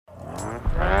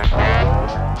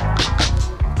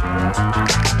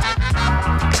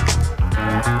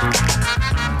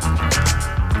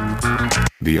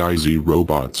The IZ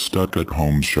Robot Stuck at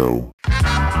Home Show.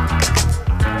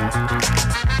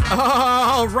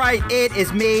 All right, it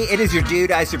is me. It is your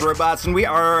dude, IZ Robots, and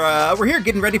we're here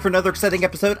getting ready for another exciting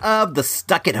episode of the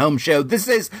Stuck at Home Show. This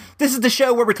is the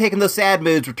show where we're taking those sad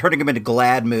moods, we're turning them into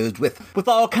glad moods with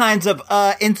all kinds of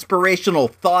inspirational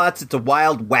thoughts. It's a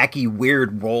wild, wacky,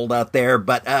 weird world out there,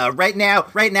 but right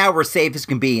now we're safe as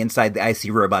can be inside the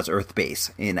IC Robots Earth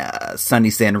base in sunny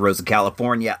Santa Rosa,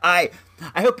 California.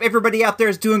 I hope everybody out there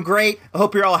is doing great. I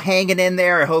hope you're all hanging in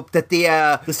there. I hope that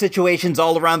the situations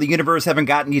all around the universe haven't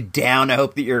gotten you down. I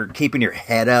hope that you're keeping your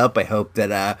head up. I hope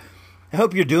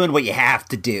you're doing what you have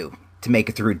to do to make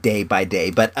it through day by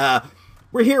day. But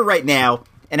we're here right now,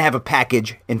 and I have a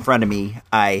package in front of me.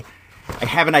 I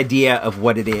have an idea of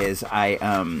what it is.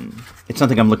 It's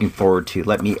something I'm looking forward to.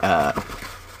 Let me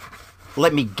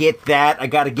get that. I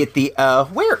got to get the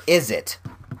where is it?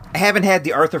 I haven't had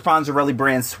the Arthur Fonzarelli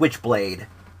brand Switchblade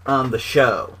on the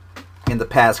show in the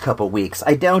past couple weeks.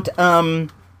 I can't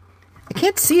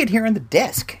see it here on the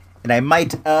desk, and I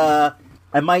might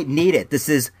need it. This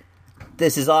is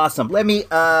awesome. Let me,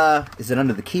 is it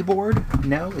under the keyboard?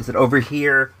 No? Is it over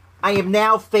here? I am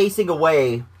now facing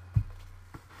away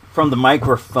from the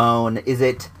microphone. Is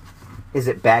it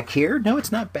back here? No,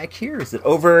 it's not back here. Is it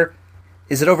over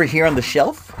here on the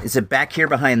shelf? Is it back here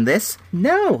behind this?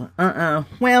 No.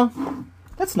 Well,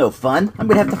 that's no fun. I'm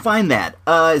going to have to find that.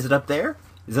 Is it up there?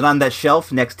 Is it on that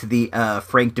shelf next to the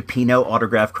Frank DiPino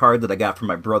autograph card that I got from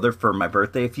my brother for my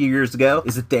birthday a few years ago?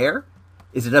 Is it there?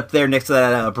 Is it up there next to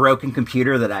that broken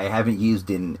computer that I haven't used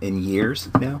in years?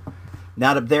 No?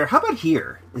 Not up there. How about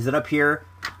here? Is it up here?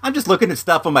 I'm just looking at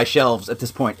stuff on my shelves at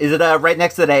this point. Is it right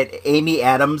next to that Amy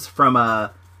Adams from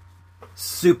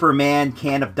Superman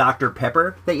can of Dr.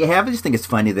 Pepper that you have? I just think it's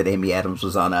funny that Amy Adams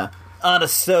was on a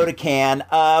soda can.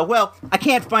 Well, I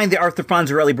can't find the Arthur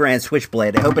Fonzarelli brand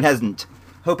Switchblade. I hope it hasn't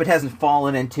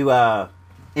fallen into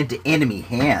enemy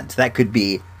hands. That could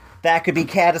be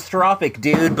catastrophic,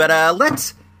 dude. But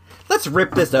let's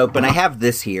rip this open. I have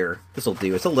this here. This will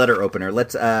do. It's a letter opener.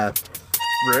 Let's rip.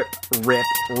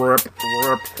 We're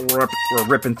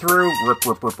ripping through. Rip.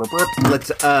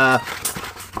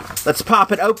 Let's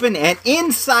pop it open, and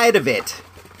inside of it,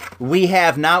 we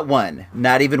have not one,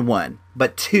 not even one,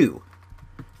 but two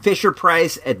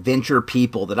Fisher-Price Adventure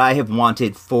People that I have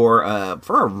wanted for a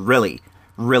really,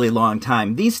 really long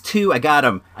time. These two, I got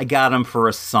them for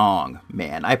a song,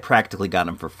 man. I practically got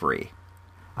them for free.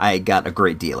 I got a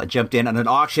great deal. I jumped in on an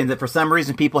auction that for some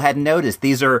reason people hadn't noticed.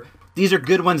 These are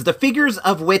good ones. The figures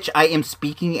of which I am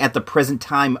speaking at the present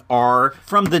time are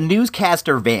from the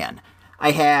newscaster van.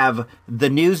 I have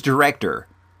the news director,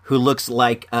 who looks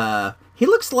like, what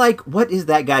is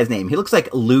that guy's name? He looks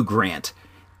like Lou Grant.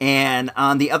 And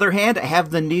on the other hand, I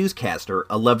have the newscaster,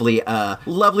 a lovely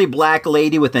black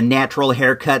lady with a natural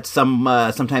haircut,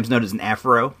 sometimes known as an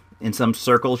afro in some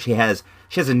circles. She has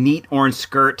a neat orange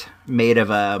skirt made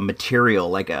of a material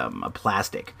like a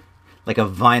plastic, like a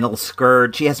vinyl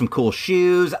skirt. She has some cool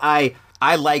shoes.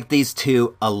 I like these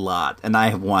two a lot, and I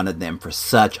have wanted them for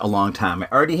such a long time. I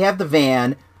already have the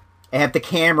van, I have the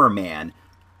cameraman,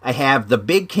 I have the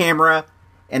big camera,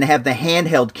 and I have the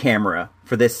handheld camera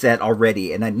for this set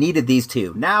already, and I needed these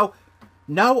two. Now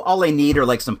all I need are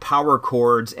like some power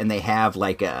cords, and they have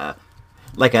like a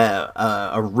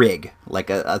rig, like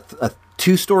a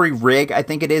 2-story rig, I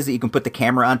think it is, that you can put the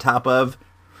camera on top of,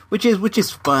 which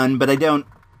is fun, but I don't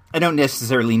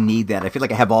necessarily need that. I feel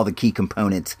like I have all the key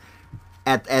components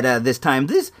at this time.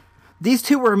 These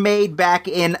two were made back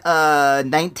in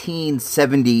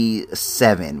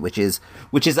 1977, which is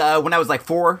when I was like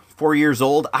 4 years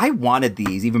old. I wanted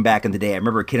these even back in the day. I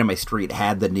remember a kid on my street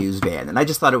had the news van, and I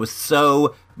just thought it was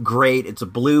so great. It's a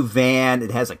blue van. It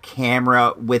has a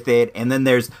camera with it, and then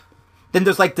there's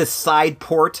like this side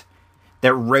port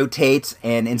that rotates,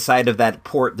 and inside of that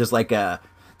port there's like an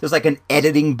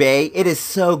editing bay. It is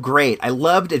so great. I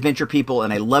loved Adventure People,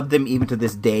 and I love them even to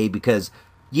this day, because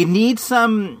you need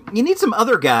some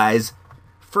other guys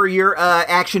for your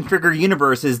action figure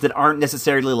universes that aren't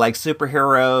necessarily like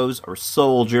superheroes or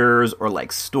soldiers or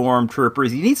like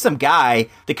stormtroopers. You need some guy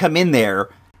to come in there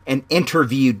and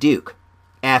interview Duke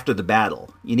after the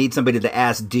battle. You need somebody to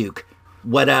ask Duke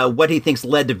what he thinks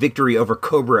led to victory over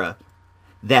Cobra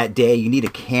that day. You need a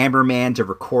cameraman to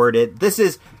record it. This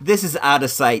is out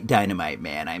of sight dynamite,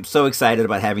 man. I'm so excited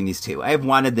about having these two. I have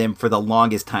wanted them for the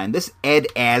longest time. This Ed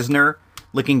Asner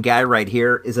looking guy right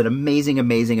here is an amazing,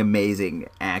 amazing, amazing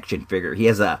action figure. He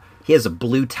has a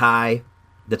blue tie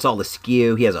that's all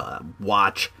askew. He has a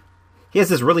watch. He has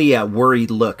this really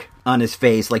worried look on his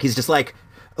face, like he's just like,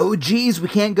 oh geez, we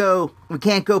can't go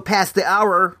past the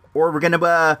hour, or we're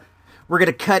we're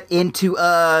gonna cut into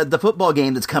the football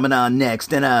game that's coming on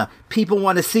next, and people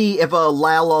want to see if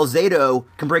Lyle Alzado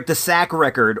can break the sack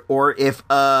record, or if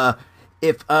Fred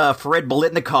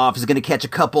Biletnikoff is gonna catch a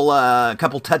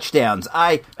couple touchdowns.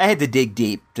 I had to dig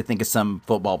deep to think of some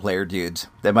football player dudes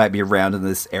that might be around in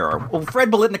this era. Well, Fred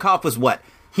Biletnikoff was what?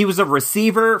 He was a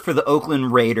receiver for the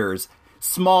Oakland Raiders.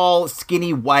 Small,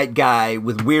 skinny, white guy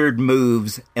with weird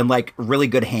moves and, like, really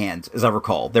good hands, as I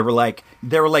recall. There were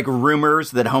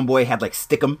rumors that Homeboy had, like,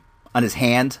 stickum on his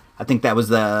hand. I think that was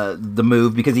the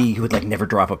move, because he would, like, never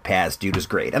drop a pass. Dude was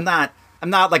great. I'm not,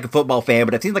 like, a football fan,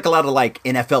 but I've seen, like, a lot of, like,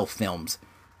 NFL films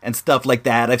and stuff like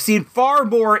that. I've seen far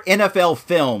more NFL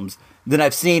films than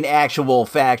I've seen actual,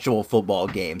 factual football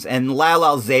games. And Lyle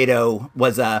Alzado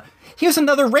he was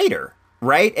another Raider.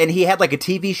 Right? And he had like a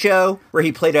TV show where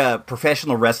he played a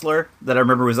professional wrestler that I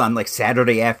remember was on like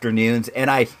Saturday afternoons. And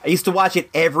I used to watch it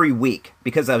every week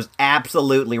because I was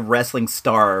absolutely wrestling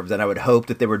starved, and I would hope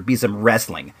that there would be some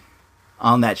wrestling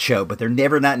on that show. But there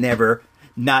never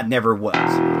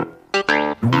was.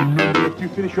 If you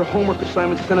finish your homework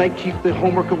assignments tonight, keep the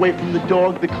homework away from the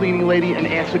dog, the cleaning lady, and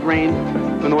acid rain,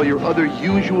 and all your other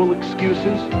usual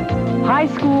excuses. High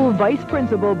school vice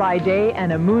principal by day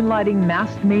and a moonlighting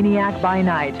masked maniac by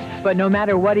night. But no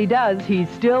matter what he does, he's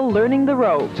still learning the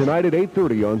ropes. Tonight at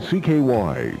 8:30 on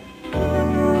CKY.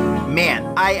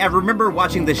 Man, I remember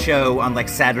watching the show on like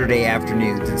Saturday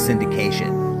afternoons in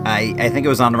syndication. I think it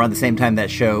was on around the same time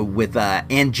that show with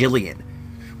Ann Gillian,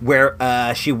 where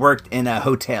she worked in a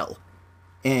hotel,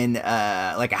 in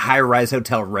like a high-rise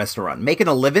hotel restaurant, making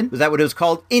a living. Was that what it was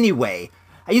called? Anyway,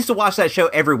 I used to watch that show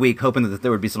every week, hoping that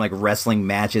there would be some like wrestling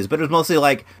matches, but it was mostly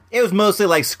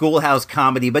like Schoolhouse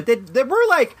comedy. But there were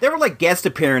like guest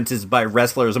appearances by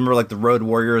wrestlers. I remember like the Road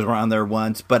Warriors were on there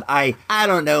once. But I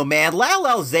don't know, man. Lyle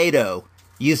Alzado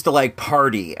used to like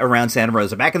party around Santa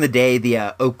Rosa back in the day.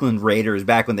 The Oakland Raiders,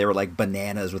 back when they were like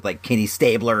bananas with like Kenny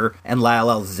Stabler and Lyle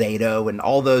Alzado and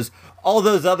all those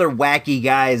other wacky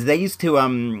guys. They used to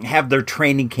have their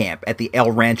training camp at the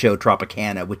El Rancho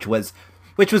Tropicana, which was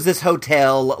this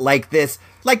hotel, like this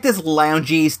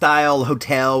loungy style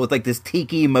hotel with like this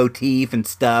tiki motif and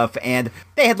stuff, and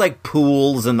they had like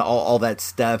pools and all that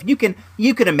stuff. You can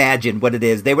imagine what it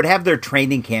is. They would have their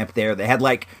training camp there. They had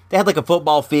like a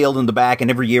football field in the back, and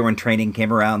every year when training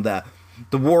came around, the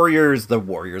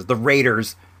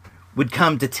Raiders would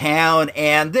come to town,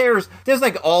 and there's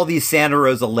like all these Santa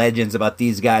Rosa legends about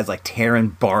these guys like tearing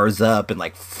bars up and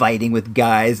like fighting with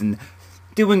guys and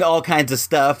doing all kinds of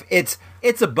stuff.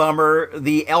 It's a bummer.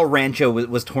 The El Rancho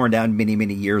was torn down many,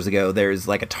 many years ago. There's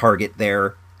like a Target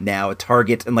there now, a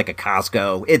Target and like a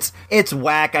Costco. It's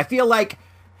whack. I feel like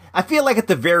at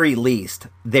the very least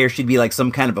there should be like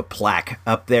some kind of a plaque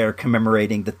up there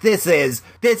commemorating that this is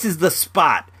the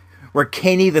spot where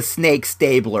Kenny the Snake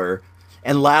Stabler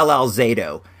and Lyle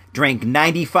Alzado drank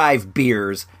 95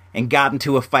 beers and got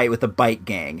into a fight with a bike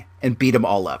gang and beat them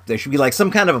all up. There should be like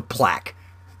some kind of a plaque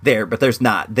there, but there's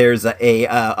not. There's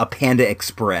a Panda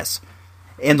Express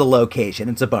in the location.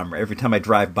 It's a bummer. Every time I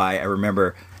drive by, I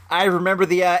remember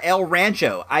the El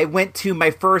Rancho. I went to my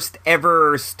first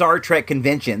ever Star Trek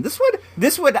convention.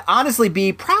 This would honestly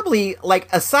be probably like,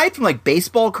 aside from like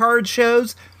baseball card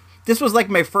shows, this was like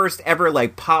my first ever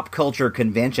like pop culture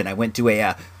convention. I went to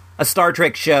a Star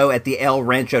Trek show at the El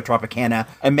Rancho Tropicana.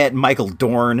 I met Michael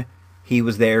Dorn. He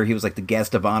was there. He was like the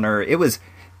guest of honor. It was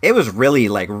really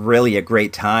a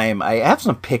great time. I have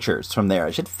some pictures from there.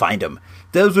 I should find them.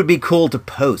 Those would be cool to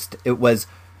post. It was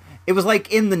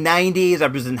like in the 90s. I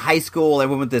was in high school. I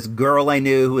went with this girl I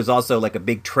knew who was also like a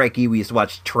big Trekkie. We used to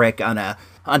watch Trek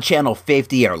on Channel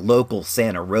 50, our local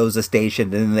Santa Rosa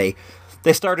station. And then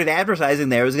they started advertising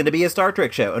there was going to be a Star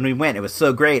Trek show. And we went. It was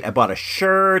so great. I bought a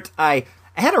shirt. I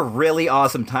had a really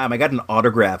awesome time. I got an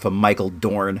autograph from Michael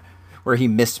Dorn where he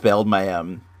misspelled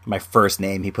my first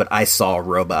name. He put "I saw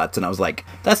robots," and I was like,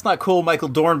 "That's not cool, Michael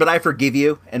Dorn, but I forgive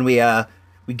you." And we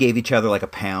gave each other like a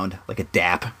pound, like a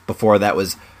dap before that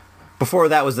was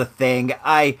a thing.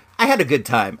 I had a good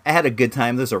time.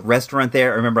 There's a restaurant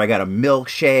there. I remember I got a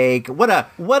milkshake.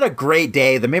 What a great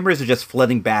day. The memories are just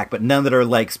flooding back, but none that are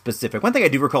like specific. One thing I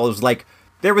do recall was like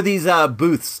there were these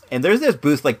booths, and there's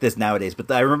booths like this nowadays, but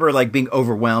I remember like being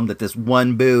overwhelmed at this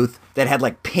one booth that had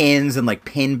like pins and like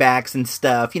pin backs and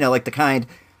stuff, you know, like the kind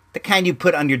you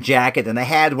put on your jacket. And I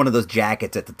had one of those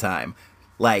jackets at the time.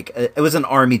 Like, it was an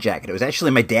army jacket. It was actually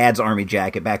my dad's army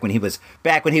jacket back when he was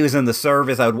in the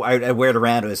service. I'd wear it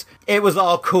around. It was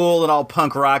all cool and all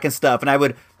punk rock and stuff. And I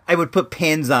would put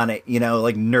pins on it, you know,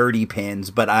 like nerdy pins.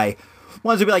 But I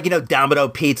wanted to be like, you know, Domino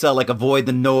Pizza, like Avoid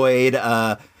the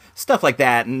Noid, stuff like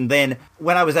that. And then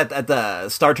when I was at the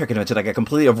Star Trek convention, I got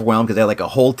completely overwhelmed because they had like a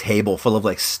whole table full of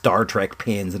like Star Trek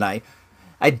pins, and I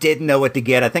didn't know what to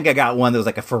get. I think I got one that was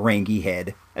like a Ferengi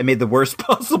head. I made the worst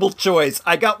possible choice.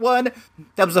 I got one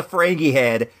that was a Ferengi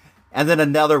head, and then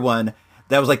another one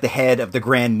that was like the head of the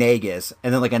Grand Nagus,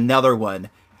 and then like another one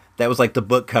that was like the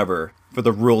book cover for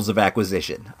the Rules of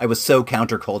Acquisition. I was so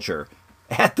counterculture.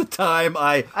 At the time,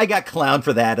 I got clowned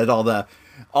for that at all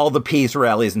the peace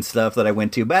rallies and stuff that I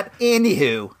went to. But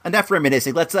anywho, enough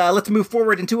reminiscing. Let's move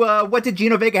forward into what did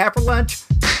Gino Vega have for lunch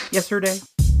yesterday?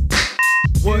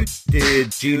 What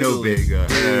did Gino Vega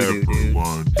have for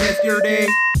lunch yesterday?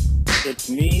 It's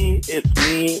me,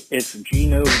 it's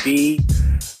Gino V.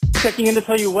 Checking in to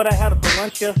tell you what I had for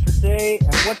lunch yesterday,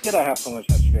 and what did I have for lunch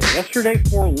yesterday? Yesterday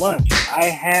for lunch, I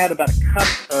had about a cup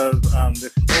of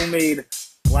this homemade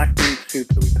black bean soup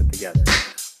that we put together.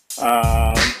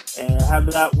 And I had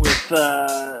that with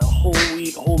whole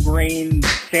wheat, whole grain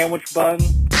sandwich bun.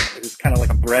 It was kind of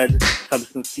like a bread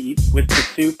substance to eat with the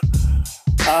soup.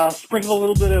 Sprinkle a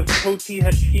little bit of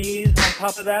cotija cheese on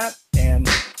top of that, and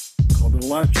called it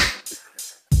lunch.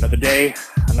 Another day,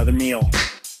 another meal.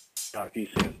 Talk to you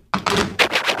soon.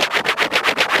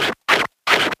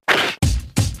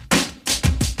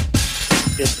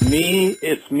 It's me,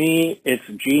 it's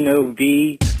Gino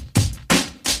V.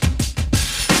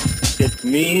 It's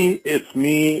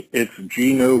me, it's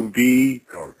Gino V.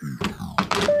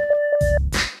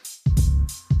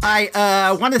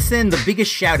 I want to send the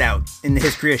biggest shout-out in the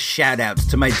history of shout-outs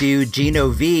to my dude, Gino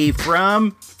V,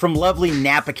 from lovely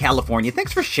Napa, California.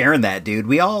 Thanks for sharing that, dude.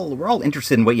 We're all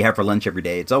interested in what you have for lunch every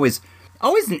day. It's always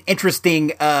an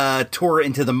interesting tour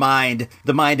into the mind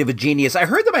of a genius. I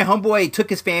heard that my homeboy took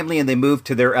his family and they moved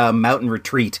to their mountain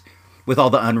retreat with all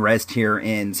the unrest here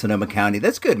in Sonoma County.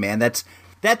 That's good, man. That's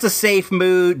a safe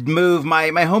move.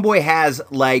 My homeboy has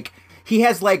he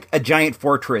has a giant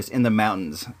fortress in the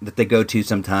mountains that they go to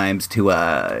sometimes to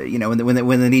when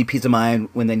they need peace of mind,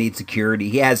 when they need security.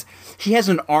 He has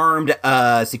an armed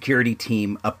security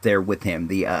team up there with him,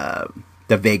 the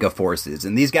Vega forces,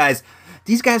 and these guys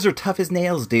are tough as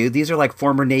nails, dude. These are like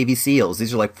former Navy SEALs.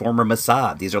 These are like former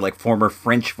Mossad. These are like former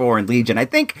French Foreign Legion. I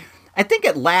think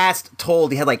at last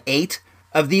told he had 8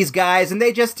 of these guys, and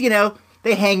they just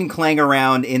they hang and clang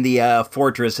around in the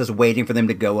fortress, just waiting for them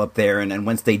to go up there. And then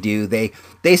once they do, they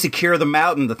secure the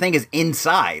mountain. The thing is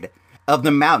inside of the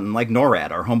mountain, like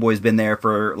NORAD. Our homeboy's been there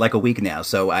for a week now,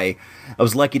 so I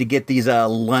was lucky to get these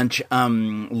lunch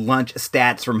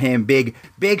stats from him.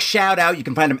 Big shout out. You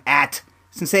can find him at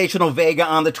Sensational Vega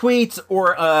on the tweets,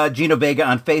 or Gino Vega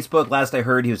on Facebook. Last I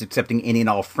heard, he was accepting any and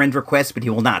all friend requests, but he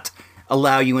will not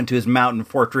allow you into his mountain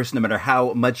fortress, no matter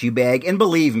how much you beg. And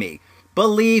believe me,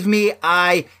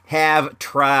 I have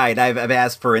tried. I've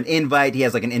asked for an invite. He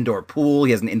has an indoor pool.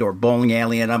 He has an indoor bowling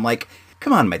alley. And I'm like,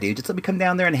 come on, my dude, just let me come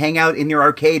down there and hang out in your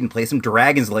arcade and play some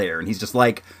Dragon's Lair. And he's just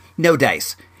like, no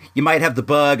dice. You might have the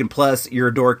bug, and plus, you're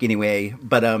a dork anyway.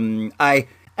 But I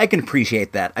can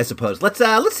appreciate that, I suppose. Let's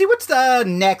see what's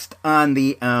next on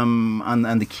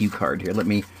the cue card here. Let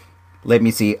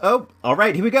me see. Oh, all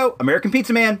right, here we go. American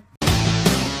Pizza Man.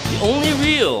 The only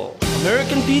real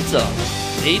American pizza.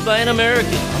 Made by an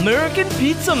American. American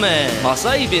Pizza Man.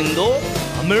 Masai Bindo.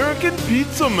 American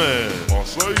Pizza Man.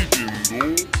 Masai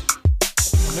Bindo.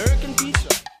 American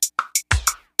Pizza.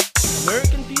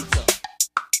 American Pizza.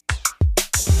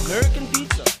 American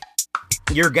Pizza.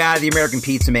 Your guy, the American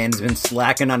Pizza Man, has been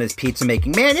slacking on his pizza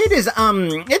making. Man,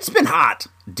 it's been hot,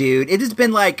 dude. It has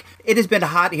been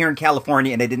hot here in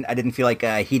California, and I didn't feel like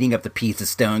heating up the pizza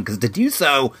stone, because to do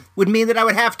so would mean that I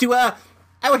would have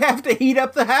to heat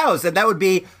up the house, and that would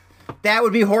be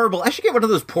horrible. I should get one of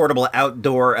those portable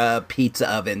outdoor pizza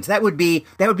ovens. That would be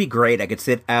great. I could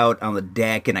sit out on the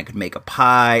deck, and I could make a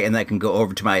pie, and I can go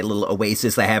over to my little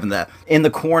oasis I have in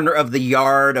the corner of the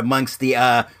yard amongst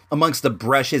the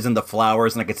brushes and the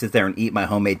flowers, and I could sit there and eat my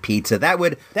homemade pizza. That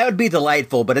would be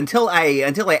delightful. But until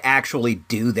I actually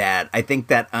do that, I think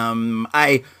that I'm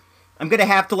gonna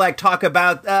have to talk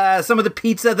about some of the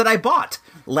pizza that I bought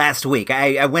last week.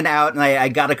 I went out and I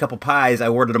got a couple pies. I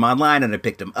ordered them online and I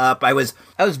picked them up. I was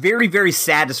very, very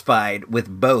satisfied with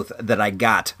both that I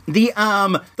got. The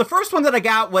first one that I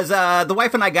got was the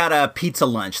wife and I got a pizza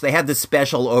lunch. They had this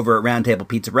special over at Round Table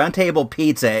Pizza. Round Table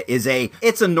Pizza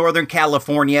it's a Northern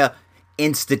California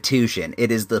institution.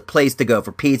 It is the place to go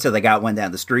for pizza. They got one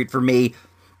down the street for me.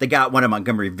 They got one in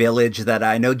Montgomery Village that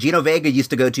I know Gino Vega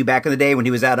used to go to back in the day when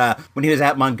he was at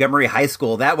Montgomery High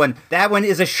School. That one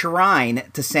is a shrine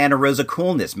to Santa Rosa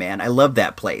coolness, man. I love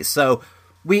that place. So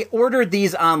we ordered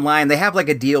these online. They have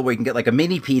a deal where you can get a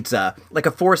mini pizza, a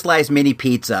 4-slice mini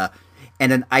pizza,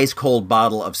 and an ice cold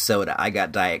bottle of soda. I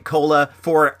got Diet Cola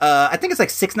for I think it's like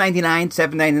 $6.99,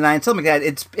 $7.99, something like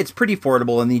that. It's pretty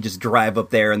affordable, and then you just drive up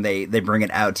there and they bring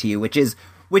it out to you, which is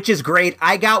great.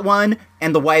 I got one,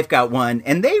 and the wife got one,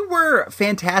 and they were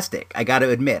fantastic. I got to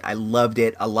admit, I loved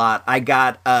it a lot. I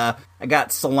got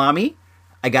salami,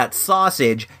 I got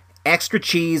sausage, extra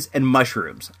cheese, and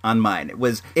mushrooms on mine. It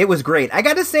was great. I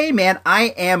got to say, man, I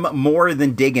am more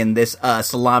than digging this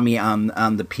salami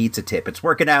on the pizza tip. It's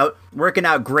working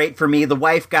out great for me. The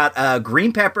wife got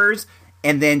green peppers,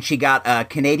 and then she got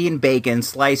Canadian bacon,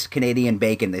 sliced Canadian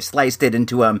bacon. They sliced it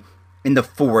into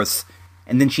fourths.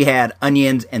 And then she had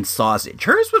onions and sausage.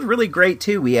 Hers was really great,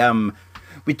 too.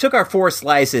 We took our 4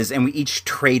 slices, and we each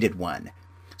traded one.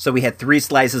 So we had 3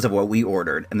 slices of what we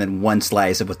ordered, and then 1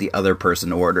 slice of what the other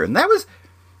person ordered. And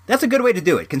that's a good way to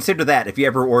do it. Consider that if you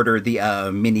ever order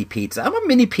the mini pizza. I'm a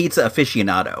mini pizza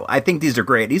aficionado. I think these are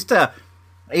great. I used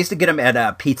to get them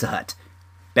at Pizza Hut.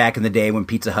 Back in the day when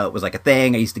Pizza Hut was like a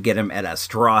thing, I used to get them at a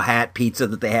Straw Hat Pizza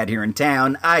that they had here in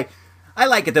town. I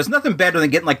like it. There's nothing better than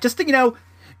getting, like, just,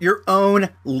 your own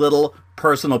little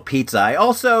personal pizza.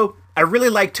 I really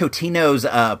like Totino's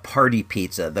party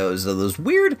pizza. Those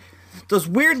weird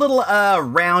little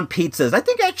round pizzas. I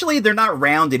think actually they're not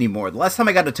round anymore. The last time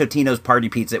I got a Totino's party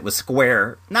pizza, it was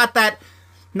square. Not that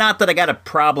I got a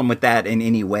problem with that in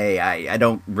any way. I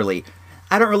don't really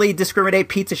discriminate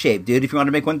pizza shape, dude. If you want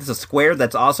to make one that's a square,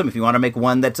 that's awesome. If you want to make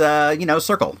one that's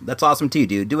circle, that's awesome too,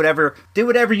 dude. Do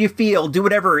whatever you feel. Do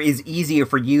whatever is easier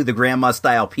for you. The grandma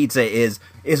style pizza is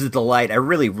a delight. I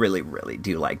really, really, really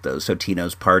do like those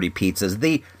Totino's party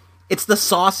pizzas. It's the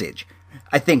sausage.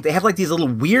 I think they have like these little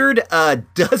weird,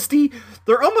 dusty.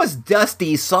 They're almost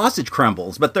dusty sausage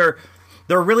crumbles, but they're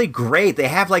really great. They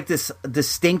have like this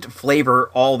distinct flavor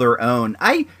all their own.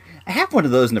 I have one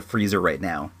of those in the freezer right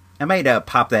now. I might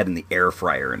pop that in the air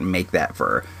fryer and make that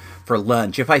for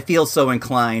lunch if I feel so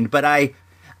inclined. But I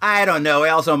don't know. I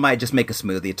also might just make a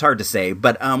smoothie. It's hard to say.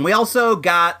 But we also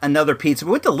got another pizza.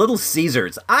 We went to Little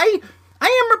Caesars. I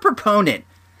am a proponent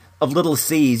of Little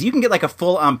C's. You can get like a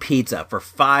full-on pizza for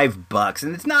 $5,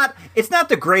 and it's not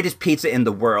the greatest pizza in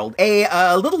the world.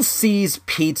 A Little C's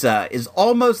pizza is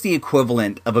almost the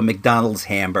equivalent of a McDonald's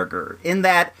hamburger in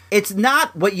that it's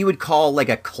not what you would call like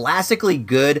a classically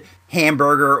good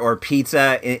hamburger or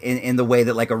pizza in the way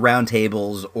that like a Round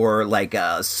Tables or like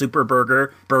a Super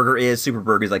Burger is. Super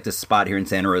Burger is like this spot here in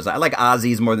Santa Rosa. I like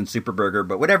Ozzy's more than Super Burger,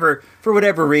 but for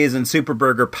whatever reason, Super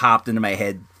Burger popped into my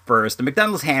head first. The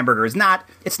McDonald's hamburger it's not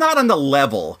on the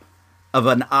level of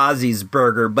an Ozzy's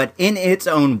burger, but in its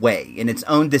own way, in its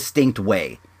own distinct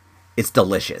way, it's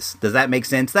delicious. Does that make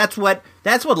sense? That's what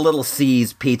Little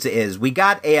C's pizza is. We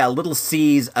got a Little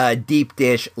C's deep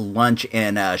dish lunch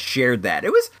and shared that.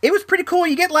 It was pretty cool.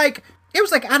 You get like, it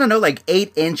was like, I don't know, like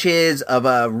 8 inches of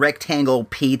a rectangle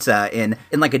pizza in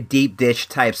like a deep dish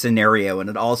type scenario, and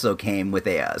it also came with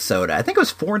a soda. I think it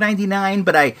was $4.99,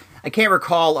 but I can't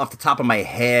recall off the top of my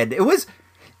head. It was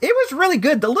really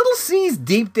good. The Little C's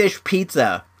deep dish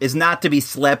pizza is not to be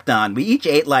slept on. We each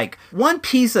ate like one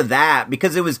piece of that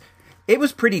because it was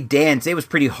pretty dense. It was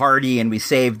pretty hearty, and we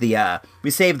saved the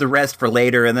rest for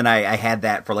later. And then I had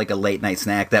that for like a late night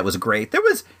snack. That was great. There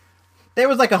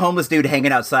was like a homeless dude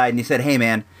hanging outside, and he said, "Hey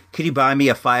man, could you buy me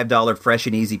a $5 fresh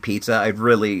and easy pizza? I'd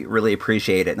really, really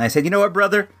appreciate it." And I said, "You know what,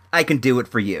 brother? I can do it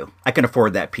for you. I can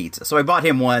afford that pizza." So I bought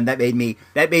him one. That made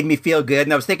me feel good.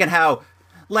 And I was thinking how,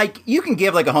 like, you can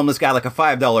give like a homeless guy like a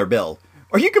 $5 bill,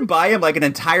 or you can buy him like an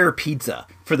entire pizza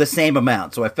for the same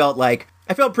amount. So I felt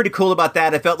pretty cool about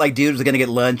that. I felt like dude was going to get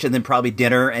lunch and then probably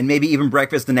dinner and maybe even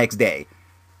breakfast the next day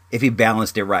if he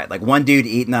balanced it right. Like one dude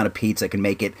eating on a pizza can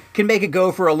make it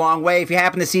go for a long way. If you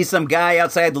happen to see some guy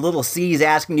outside the Little C's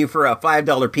asking you for a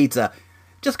 $5 pizza,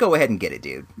 just go ahead and get it,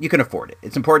 dude. You can afford it.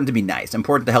 It's important to be nice.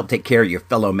 Important to help take care of your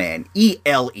fellow man.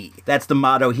 ELE. That's the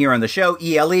motto here on the show.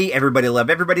 ELE. Everybody love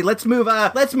everybody. Let's move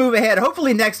ahead.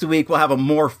 Hopefully next week we'll have a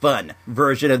more fun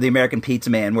version of the American Pizza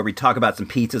Man where we talk about some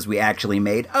pizzas we actually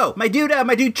made. Oh, my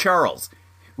dude Charles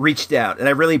reached out, and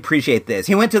I really appreciate this.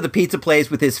 He went to the pizza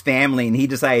place with his family, and he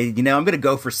decided, I'm going to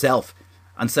go for self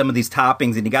on some of these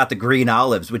toppings, and he got the green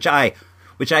olives, which I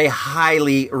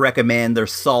highly recommend. They're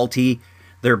salty.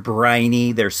 They're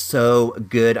briny. They're so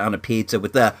good on a pizza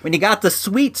when you got the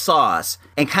sweet sauce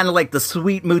and kind of like the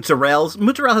sweet mozzarella.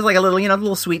 Mozzarella has like a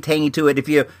little sweet tangy to it. If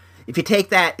you take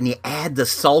that and you add the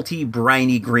salty,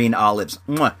 briny green olives,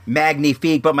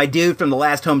 magnifique. But my dude from the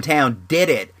last hometown did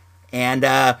it. And,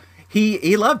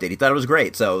 he loved it. He thought it was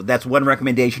great. So that's one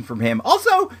recommendation from him.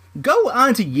 Also, go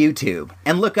onto YouTube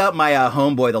and look up my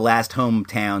homeboy, The Last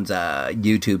Hometowns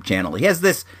YouTube channel. He has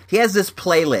this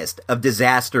playlist of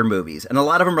disaster movies, and a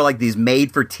lot of them are like these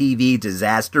made-for-TV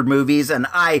disaster movies. And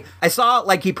I saw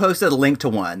like he posted a link to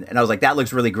one, and I was like, that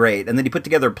looks really great. And then he put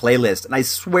together a playlist, and I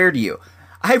swear to you,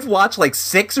 I've watched like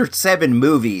 6 or 7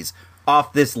 movies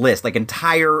off this list, like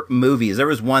entire movies. There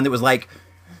was one that was like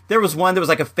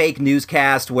a fake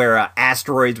newscast where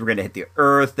asteroids were going to hit the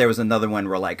Earth. There was another one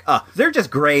where like, they're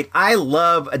just great. I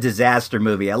love a disaster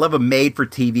movie. I love a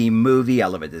made-for-TV movie. I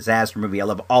love a disaster movie. I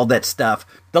love all that stuff.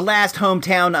 The Last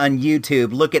Hometown on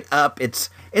YouTube. Look it up. It's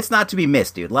not to be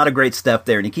missed, dude. A lot of great stuff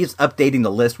there, and he keeps updating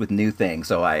the list with new things.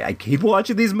 So I keep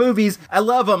watching these movies. I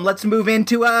love them. Let's move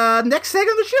into next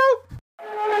segment of the show.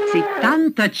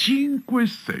 75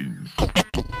 cents.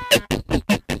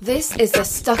 This is the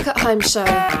Stuck at Home Show.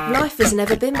 Life has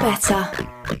never been better.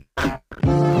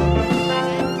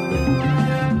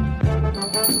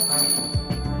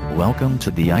 Welcome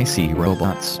to the IC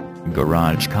Robots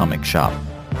Garage Comic Shop.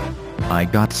 I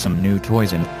got some new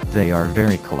toys and they are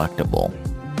very collectible.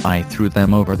 I threw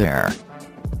them over there.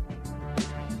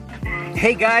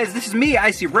 Hey guys, this is me,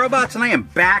 IC Robots, and I am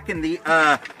back in the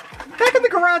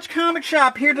Garage Comic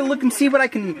Shop here to look and see what I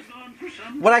can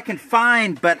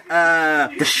find, but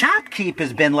the shopkeep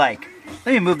has been like,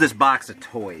 let me move this box of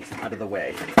toys out of the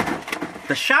way.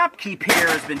 The shopkeep here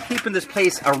has been keeping this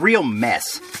place a real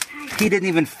mess. He didn't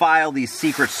even file these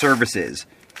secret services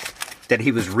that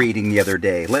he was reading the other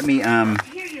day. Let me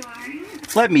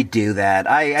do that.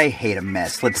 I hate a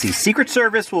mess. Let's see. Secret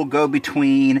Service will go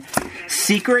between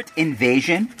Secret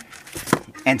Invasion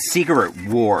and Secret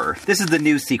War. This is the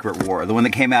new Secret War, the one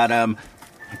that came out,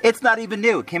 it's not even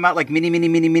new. It came out like many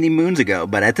moons ago,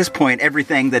 but at this point,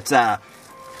 everything that's not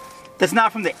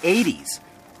from the 80s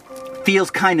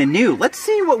feels kind of new. Let's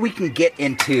see what we can get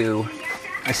into.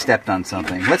 I stepped on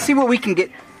something. Let's see what we can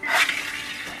get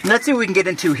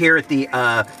into here at the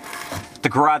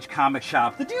Garage Comic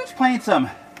Shop. The dude's playing some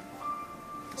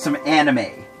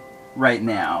anime right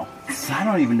now. I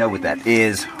don't even know what that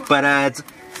is, but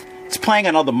it's playing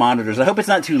on all the monitors. I hope it's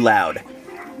not too loud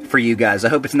for you guys. I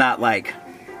hope you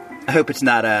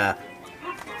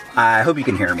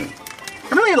can hear me.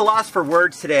 I'm really at a loss for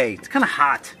words today. It's kind of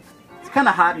hot. It's kind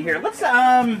of hot in here. Let's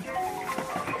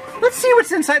see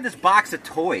what's inside this box of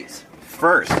toys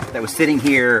first that was sitting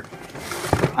here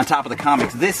on top of the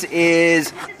comics. This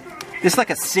is like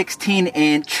a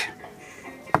 16-inch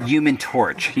Human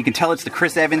Torch. You can tell it's the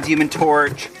Chris Evans Human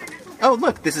Torch. Oh,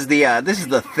 look, this is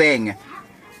the Thing.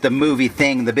 The movie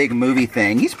Thing, the big movie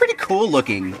Thing. He's pretty cool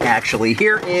looking, actually.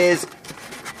 Here's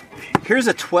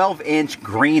a 12-inch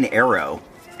Green Arrow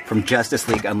from Justice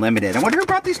League Unlimited. I wonder who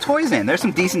brought these toys in. There's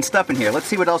some decent stuff in here. Let's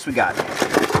see what else we got.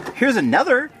 Here's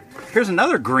another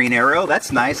Green Arrow.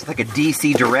 That's nice. It's like a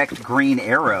DC Direct Green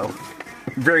Arrow.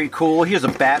 Very cool. Here's a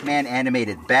Batman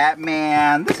animated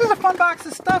Batman. This is a fun box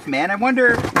of stuff, man. I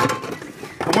wonder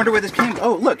where this came.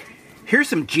 Oh, look. Here's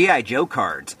some G.I. Joe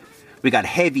cards. We got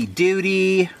Heavy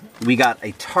Duty. We got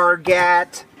a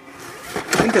Target.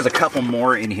 I think there's a couple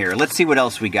more in here. Let's see what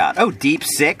else we got. Oh, Deep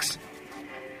Six.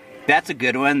 That's a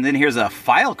good one. Then here's a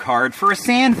file card for a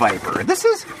Sand Viper. This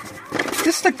is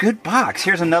a good box.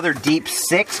 Here's another Deep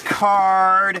Six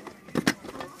card.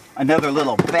 Another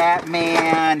little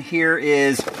Batman. Here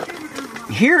is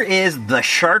the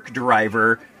Shark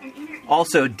Driver.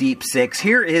 Also Deep Six.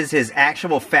 Here is his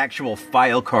actual factual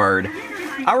file card.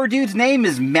 Our dude's name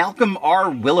is Malcolm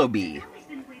R. Willoughby.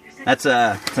 It's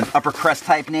an upper crust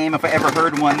type name if I ever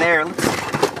heard one there.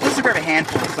 Let's grab a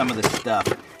handful of some of this stuff.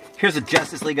 Here's a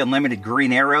Justice League Unlimited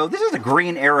Green Arrow. This is a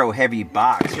Green Arrow heavy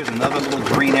box. Here's another little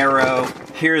Green Arrow.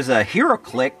 Here's a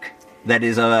HeroClick that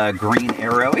is a Green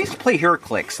Arrow. I used to play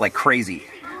HeroClix like crazy.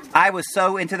 I was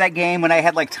so into that game when I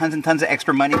had like tons and tons of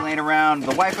extra money laying around.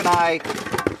 The wife and I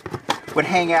would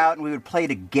hang out and we would play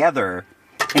together.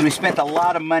 And we spent a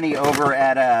lot of money over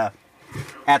at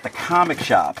the comic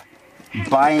shop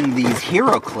buying these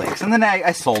HeroClix. And then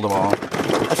I sold them all.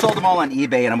 I sold them all on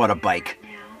eBay and I bought a bike.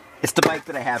 It's the bike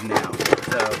that I have now.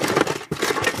 So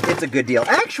it's a good deal.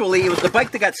 Actually, it was the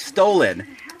bike that got stolen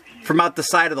from out the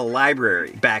side of the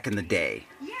library back in the day.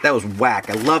 That was whack.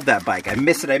 I love that bike. I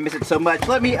miss it so much.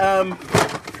 Let me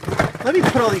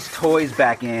put all these toys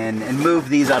back in and move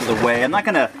these out of the way. I'm not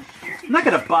gonna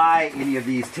buy any of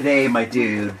these today, my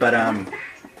dude, but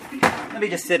let me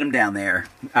just sit them down there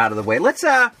out of the way. Let's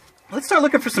start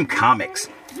looking for some comics.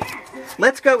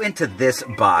 Let's go into this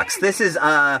box. This is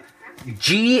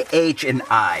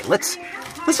G.H.I. Let's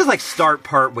just like start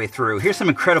part way through. Here's some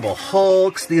Incredible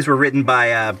Hulks. These were written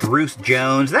by Bruce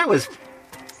Jones. That was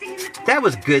That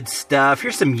was good stuff.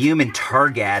 Here's some human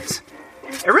Targets.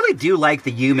 I really do like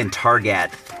the human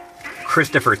Target,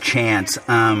 Christopher Chance.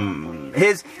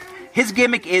 His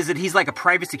gimmick is that he's like a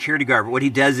private security guard, but what he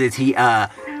does is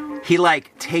he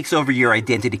like takes over your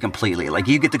identity completely. Like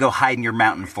you get to go hide in your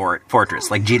mountain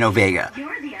fortress, like Gino Vega,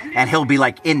 and he'll be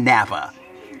like in Napa,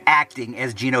 acting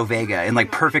as Gino Vega in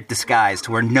like perfect disguise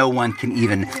to where no one can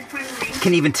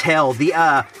even tell.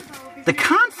 The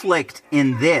conflict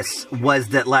in this was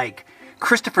that like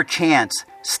Christopher Chance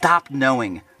stopped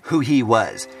knowing who he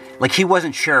was. Like he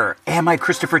wasn't sure, am I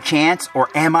Christopher Chance or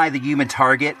am I the human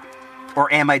Target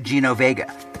or am I Gino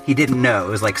Vega? He didn't know. It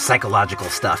was like psychological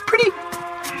stuff.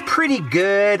 Pretty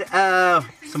good.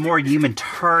 Some more human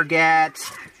Target.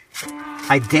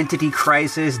 Identity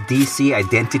Crisis, DC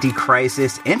Identity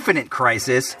Crisis, Infinite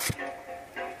Crisis,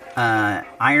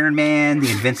 Iron Man,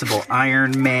 the Invincible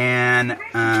Iron Man.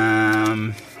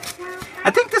 I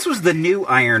think this was the new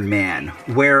Iron Man,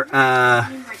 where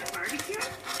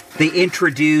they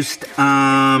introduced,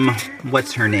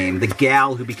 what's her name? The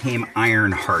gal who became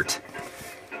Ironheart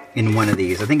in one of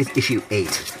these. I think it's issue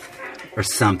 8 or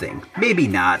something. Maybe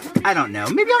not. I don't know.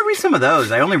 Maybe I'll read some of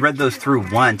those. I only read those through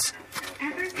once.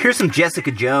 Here's some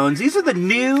Jessica Jones. These are the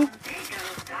new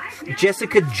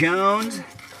Jessica Jones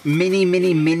many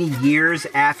years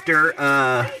after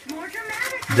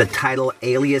the title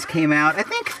Alias came out. I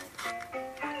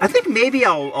think maybe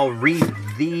I'll read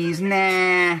these.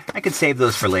 Nah, I could save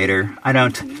those for later. I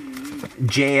don't.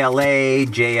 JLA,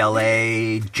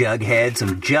 Jughead,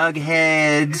 some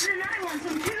Jugheads.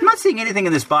 I'm not seeing anything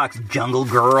in this box. Jungle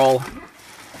Girl.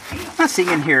 I'm not seeing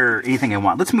in here anything I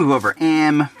want. Let's move over.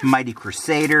 Mighty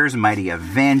Crusaders, Mighty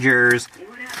Avengers,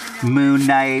 Moon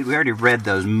Knight. We already read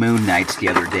those Moon Knights the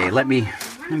other day. Let me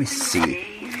see.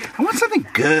 I want something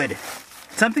good.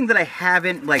 Something that I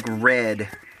haven't like read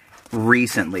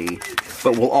recently,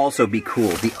 but will also be cool.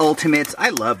 The Ultimates. I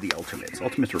love the Ultimates.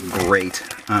 Ultimates were great.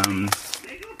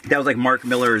 That was like Mark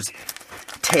Miller's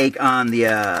take on the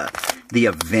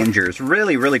Avengers.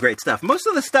 Really great stuff. Most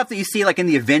of the stuff that you see like in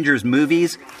the Avengers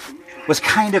movies was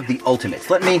kind of the Ultimates.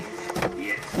 Let me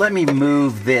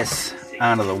move this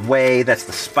out of the way. That's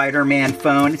the Spider-Man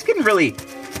phone. It's getting really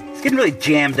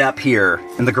jammed up here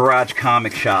in the Garage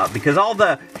Comic Shop because all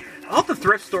the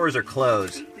thrift stores are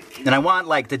closed. And I want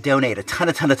like to donate a ton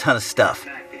of stuff.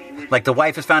 Like the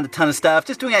wife has found a ton of stuff,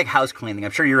 just doing like house cleaning.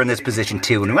 I'm sure you're in this position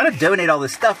too. And we want to donate all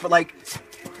this stuff, but like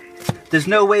there's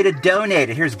no way to donate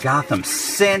it. Here's Gotham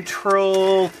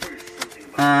Central.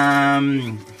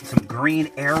 Some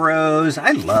Green Arrows.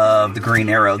 I love the Green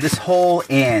Arrow. This whole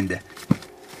end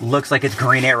looks like it's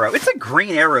Green Arrow. It's a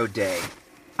Green Arrow day,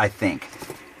 I think.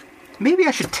 Maybe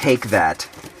I should take that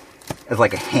as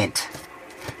like a hint.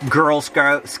 Girl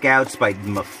Scouts by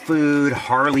Mafood.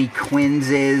 Harley Quinn's.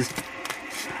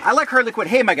 I like Harley Quinn.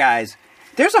 Hey, my guys.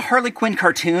 There's a Harley Quinn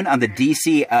cartoon on the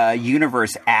DC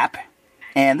Universe app.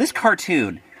 And this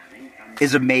cartoon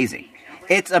is amazing.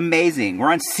 It's amazing.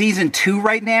 We're on season 2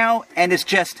 right now, and it's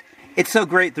so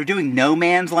great. They're doing No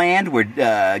Man's Land, where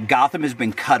Gotham has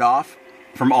been cut off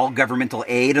from all governmental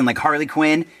aid, and like Harley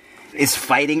Quinn is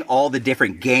fighting all the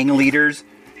different gang leaders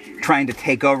trying to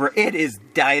take over. It is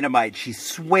dynamite. She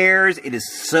swears. It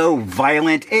is so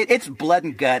violent. It's blood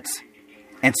and guts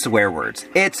and swear words.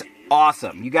 It's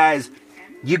awesome. You guys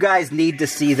need to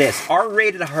see this.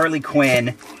 R-rated Harley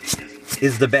Quinn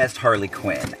is the best Harley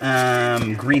Quinn.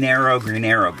 Green Arrow.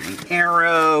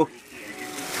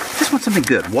 Just want something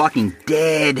good. Walking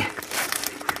Dead.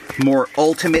 More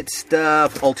Ultimate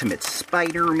stuff. Ultimate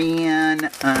Spider-Man.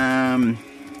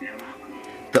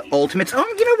 The Ultimates.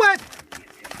 Oh, you know what?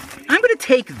 I'm going to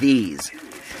take these.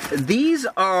 These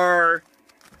are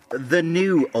the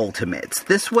new Ultimates.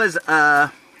 This was,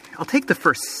 I'll take the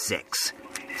first 6.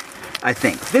 I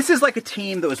think. This is like a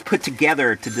team that was put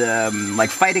together to like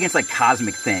fight against like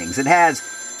cosmic things. It has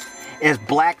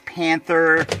Black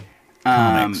Panther.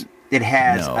 It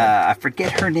has I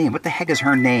forget her name. What the heck is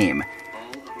her name?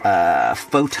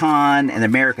 Photon and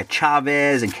America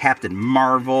Chavez and Captain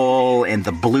Marvel and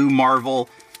the Blue Marvel.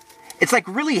 It's like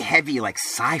really heavy like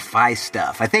sci-fi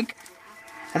stuff. I think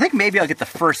maybe I'll get the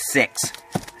first 6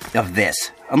 of this.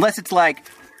 Unless it's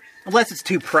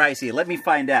too pricey. Let me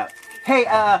find out. Hey,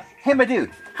 my dude,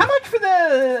 how much for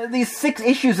these 6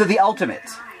 issues of the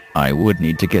Ultimates? I would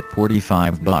need to get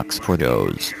 $45 for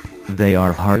those. They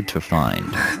are hard to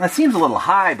find. That seems a little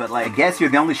high, but like, I guess you're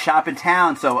the only shop in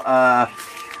town, so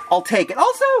I'll take it.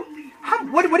 Also,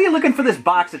 what are you looking for this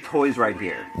box of toys right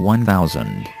here?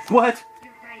 $1,000. What?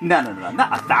 No,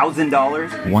 not $1,000.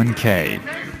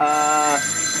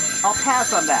 $1,000. I'll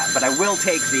pass on that, but I will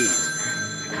take these.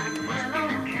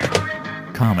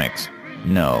 Comics.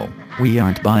 No. We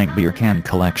aren't buying beer can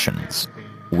collections.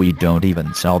 We don't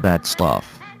even sell that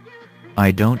stuff.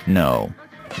 I don't know.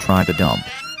 Try the dump.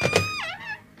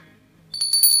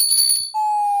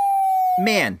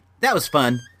 Man, that was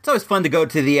fun. It's always fun to go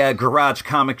to the garage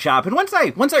comic shop, and once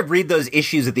I read those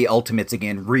issues of the Ultimates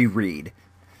again, reread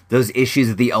those issues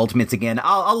of the Ultimates again,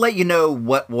 I'll let you know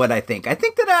what I think. I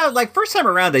think that like first time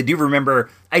around, I do remember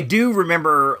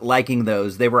liking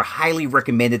those. They were highly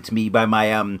recommended to me by my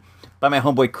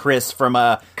homeboy Chris from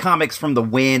Comics from the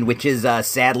Wind, which is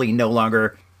sadly no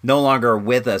longer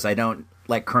with us. I don't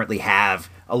currently have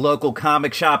a local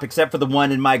comic shop except for the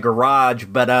one in my garage,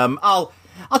 but I'll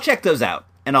check those out.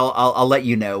 And I'll let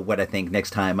you know what I think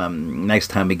next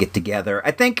time we get together.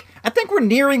 I think we're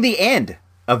nearing the end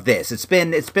of this. It's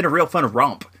been a real fun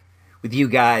romp with you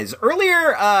guys.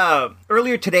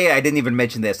 Earlier today, I didn't even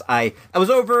mention this. I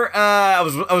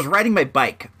was riding my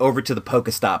bike over to the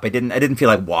Pokestop. I didn't feel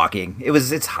like walking.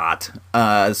 It's hot.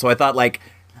 So I thought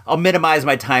I'll minimize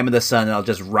my time in the sun and I'll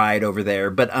just ride over there.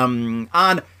 But on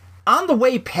the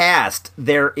way past,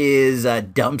 there is a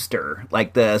dumpster,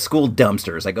 like the school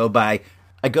dumpsters. I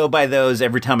go by those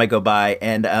every time I go by,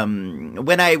 and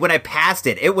when I passed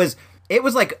it, it was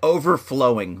like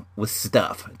overflowing with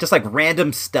stuff, just like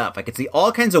random stuff. I could see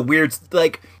all kinds of weird,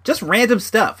 just random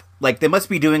stuff. Like they must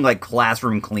be doing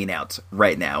classroom cleanouts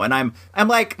right now, and I'm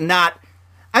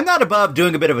not above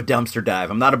doing a bit of a dumpster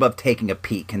dive. I'm not above taking a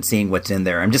peek and seeing what's in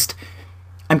there. I'm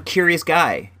a curious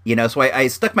guy, so I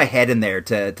stuck my head in there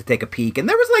to take a peek, and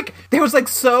there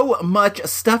was so much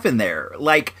stuff in there,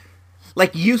 like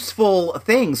useful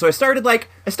things. So I started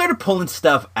pulling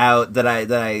stuff out that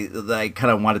I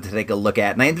kind of wanted to take a look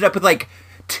at, and I ended up with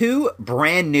 2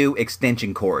 brand new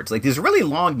extension cords, these really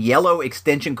long yellow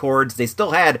extension cords. They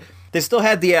still had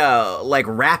the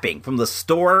wrapping from the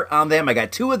store on them. I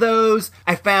got 2 of those.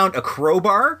 I found a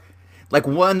crowbar,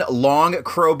 one long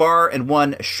crowbar and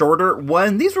one shorter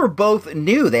one. These were both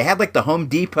new. They had the Home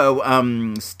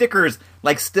Depot stickers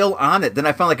still on it. Then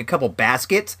I found a couple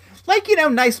baskets.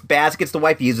 Nice baskets. The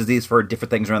wife uses these for different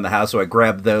things around the house, so I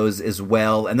grabbed those as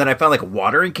well. And then I found a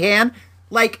watering can,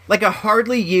 like a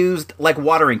hardly used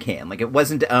watering can. It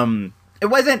wasn't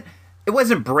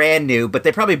brand new, but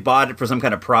they probably bought it for some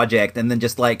kind of project and then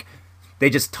they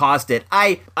just tossed it.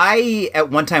 I at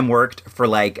one time worked for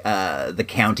the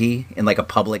county in a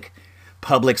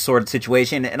public sort of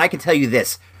situation, and I can tell you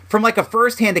this from a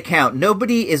first-hand account: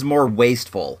 nobody is more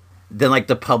wasteful than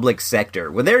the public sector.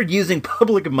 When they're using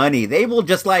public money, they will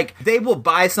just they will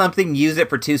buy something, use it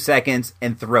for 2 seconds,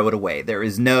 and throw it away. There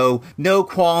is no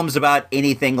qualms about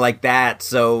anything like that.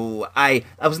 So I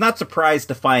was not surprised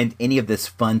to find any of this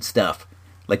fun stuff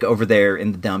over there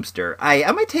in the dumpster.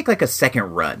 I might take a second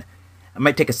run. I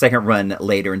might take a second run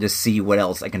later and just see what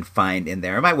else I can find in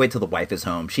there. I might wait till the wife is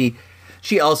home. She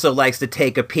also likes to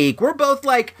take a peek. We're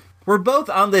both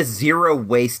on this zero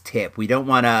waste tip. We don't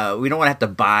want to have to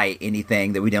buy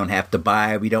anything that we don't have to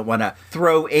buy. We don't want to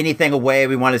throw anything away.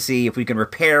 We want to see if we can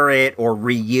repair it or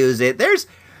reuse it.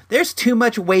 There's too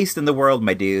much waste in the world,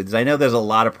 my dudes. I know there's a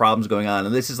lot of problems going on,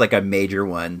 and this is a major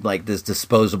one, this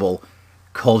disposable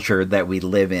culture that we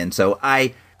live in. So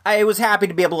I was happy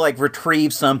to be able to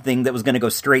retrieve something that was going to go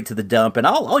straight to the dump, and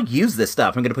I'll use this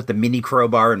stuff. I'm going to put the mini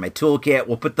crowbar in my toolkit.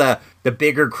 We'll put the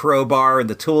bigger crowbar and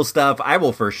the tool stuff. I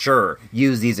will for sure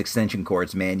use these extension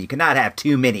cords, man. You cannot have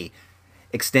too many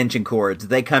extension cords.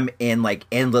 They come in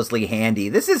endlessly handy.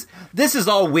 This is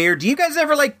all weird. Do you guys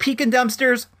ever peek in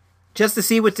dumpsters just to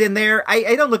see what's in there?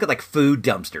 I don't look at food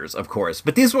dumpsters, of course,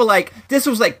 but this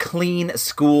was clean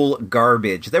school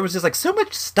garbage. There was just so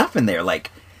much stuff in there,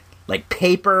 like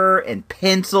paper and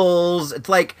pencils. It's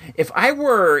if I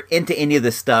were into any of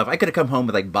this stuff, I could have come home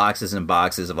with boxes and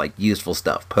boxes of useful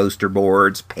stuff, poster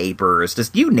boards, papers,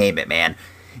 just you name it, man.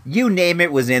 You name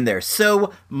it was in there.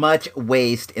 So much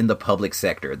waste in the public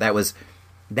sector. That was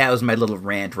my little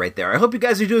rant right there. I hope you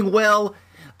guys are doing well.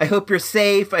 I hope you're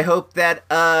safe. I hope that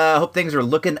hope things are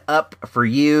looking up for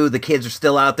you. The kids are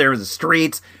still out there in the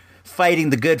streets fighting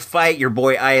the good fight. Your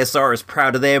boy ISR is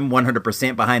proud of them,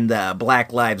 100% behind the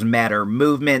Black Lives Matter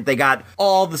movement. They got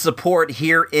all the support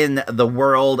here in the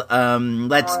world.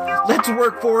 Let's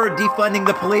work for defunding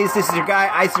the police. This is your guy,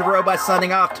 Icy Robot,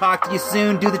 signing off. Talk to you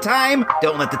soon. Do the time.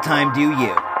 Don't let the time do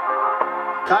you.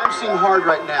 Times seem hard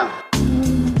right now,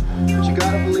 but you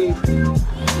gotta believe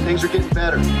things are getting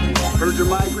better. Birds are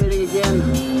migrating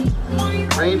again.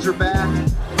 Rains are back.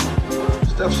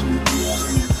 Stuff's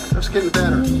getting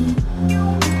better.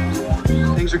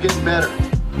 Things are getting better.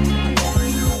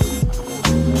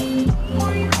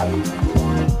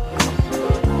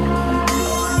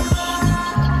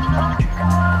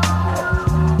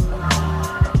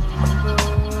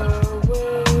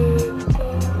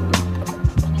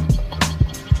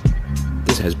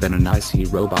 has been an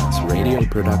IC Robots radio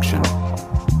production.